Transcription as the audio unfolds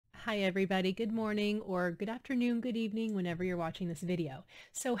Hi everybody, good morning or good afternoon, good evening, whenever you're watching this video.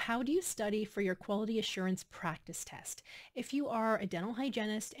 So how do you study for your quality assurance practice test? If you are a dental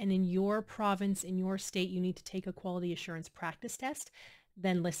hygienist and in your province, in your state, you need to take a quality assurance practice test,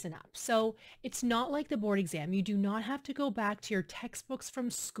 then listen up. So it's not like the board exam. You do not have to go back to your textbooks from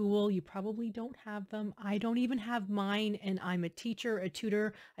school. You probably don't have them. I don't even have mine, and I'm a teacher, a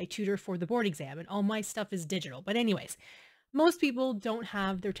tutor. I tutor for the board exam and all my stuff is digital. But anyways, most people don't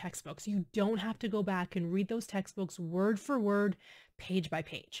have their textbooks. You don't have to go back and read those textbooks word for word, page by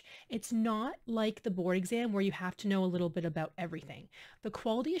page. It's not like the board exam where you have to know a little bit about everything. The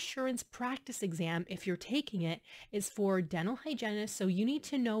quality assurance practice exam, if you're taking it, is for dental hygienists, so you need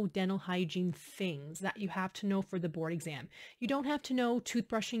to know dental hygiene things that you have to know for the board exam. You don't have to know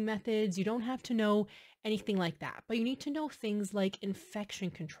toothbrushing methods, you don't have to know anything like that, but you need to know things like infection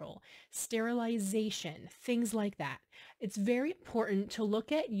control, sterilization, things like that. It's very important to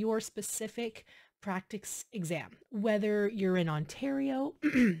look at your specific practice exam, whether you're in Ontario,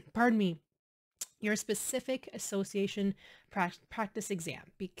 pardon me, your specific association practice exam,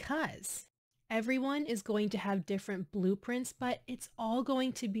 because everyone is going to have different blueprints, but it's all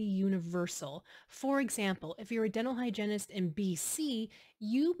going to be universal. For example, if you're a dental hygienist in BC,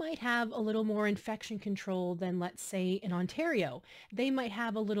 you might have a little more infection control than, let's say, in Ontario. They might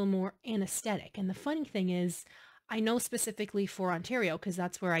have a little more anesthetic. And the funny thing is, I know specifically for Ontario, because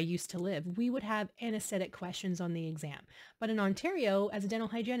that's where I used to live, we would have anesthetic questions on the exam. But in Ontario, as a dental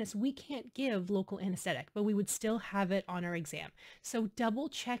hygienist, we can't give local anesthetic, but we would still have it on our exam. So double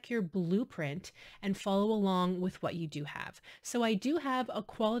check your blueprint and follow along with what you do have. So I do have a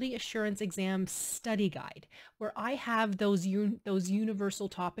quality assurance exam study guide where I have those universal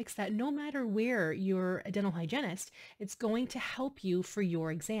topics that no matter where you're a dental hygienist, it's going to help you for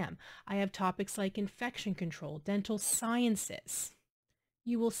your exam. I have topics like infection control, dental sciences.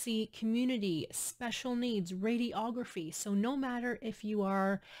 You will see community, special needs, radiography. So no matter if you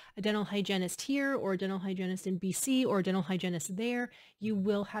are a dental hygienist here or a dental hygienist in BC or a dental hygienist there, you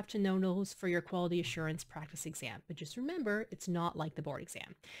will have to know those for your quality assurance practice exam. But just remember, it's not like the board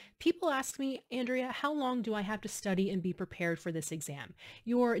exam. People ask me, Andrea, how long do I have to study and be prepared for this exam?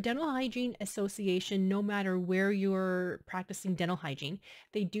 Your Dental Hygiene Association, no matter where you're practicing dental hygiene,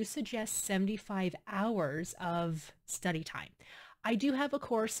 they do suggest 75 hours of study time. I do have a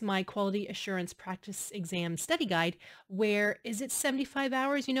course, my Quality Assurance Practice Exam Study Guide, where is it 75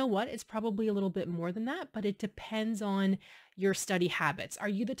 hours? You know what? It's probably a little bit more than that, but it depends on your study habits. Are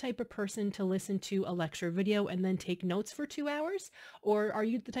you the type of person to listen to a lecture video and then take notes for 2 hours? Or are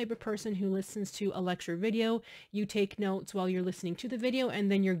you the type of person who listens to a lecture video, you take notes while you're listening to the video,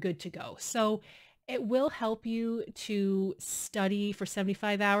 and then you're good to go? So it will help you to study for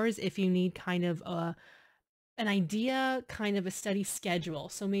 75 hours if you need kind of an idea, kind of a study schedule.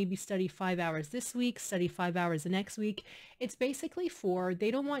 So maybe study 5 hours this week, study 5 hours the next week. It's basically they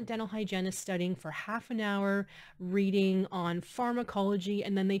don't want dental hygienists studying for half an hour, reading on pharmacology,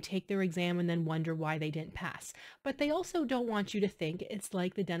 and then they take their exam and then wonder why they didn't pass. But they also don't want you to think it's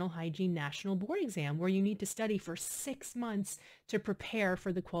like the Dental Hygiene National Board exam, where you need to study for 6 months to prepare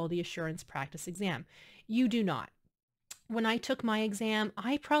for the Quality Assurance Practice exam. You do not. When I took my exam,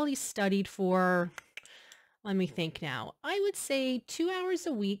 I probably studied for, let me think now. I would say 2 hours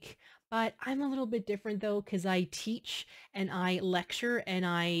a week, but I'm a little bit different though because I teach and I lecture and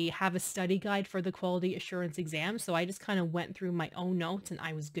I have a study guide for the quality assurance exam. So I just kind of went through my own notes and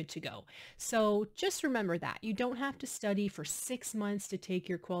I was good to go. So just remember that you don't have to study for 6 months to take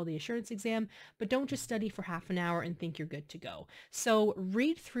your quality assurance exam, but don't just study for half an hour and think you're good to go. So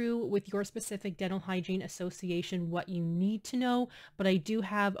read through with your specific Dental Hygiene Association what you need to know, but I do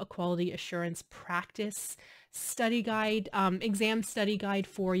have a quality assurance practice study guide, exam study guide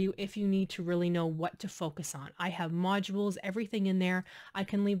for you if you need to really know what to focus on. I have modules, everything in there. I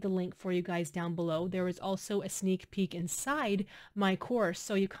can leave the link for you guys down below. There is also a sneak peek inside my course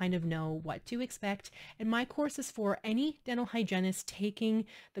so you kind of know what to expect. And my course is for any dental hygienist taking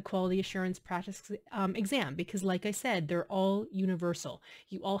the quality assurance practice exam because like I said, they're all universal.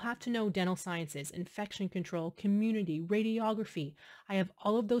 You all have to know dental sciences, infection control, community, radiography. I have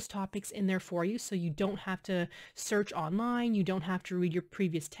all of those topics in there for you so you don't have to search online, you don't have to read your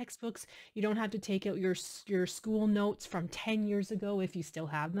previous textbooks, you don't have to take out your school notes from 10 years ago if you still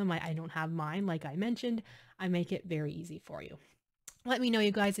have them. I don't have mine, like I mentioned. I make it very easy for you. Let me know,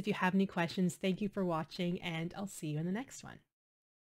 you guys, if you have any questions. Thank you for watching, and I'll see you in the next one.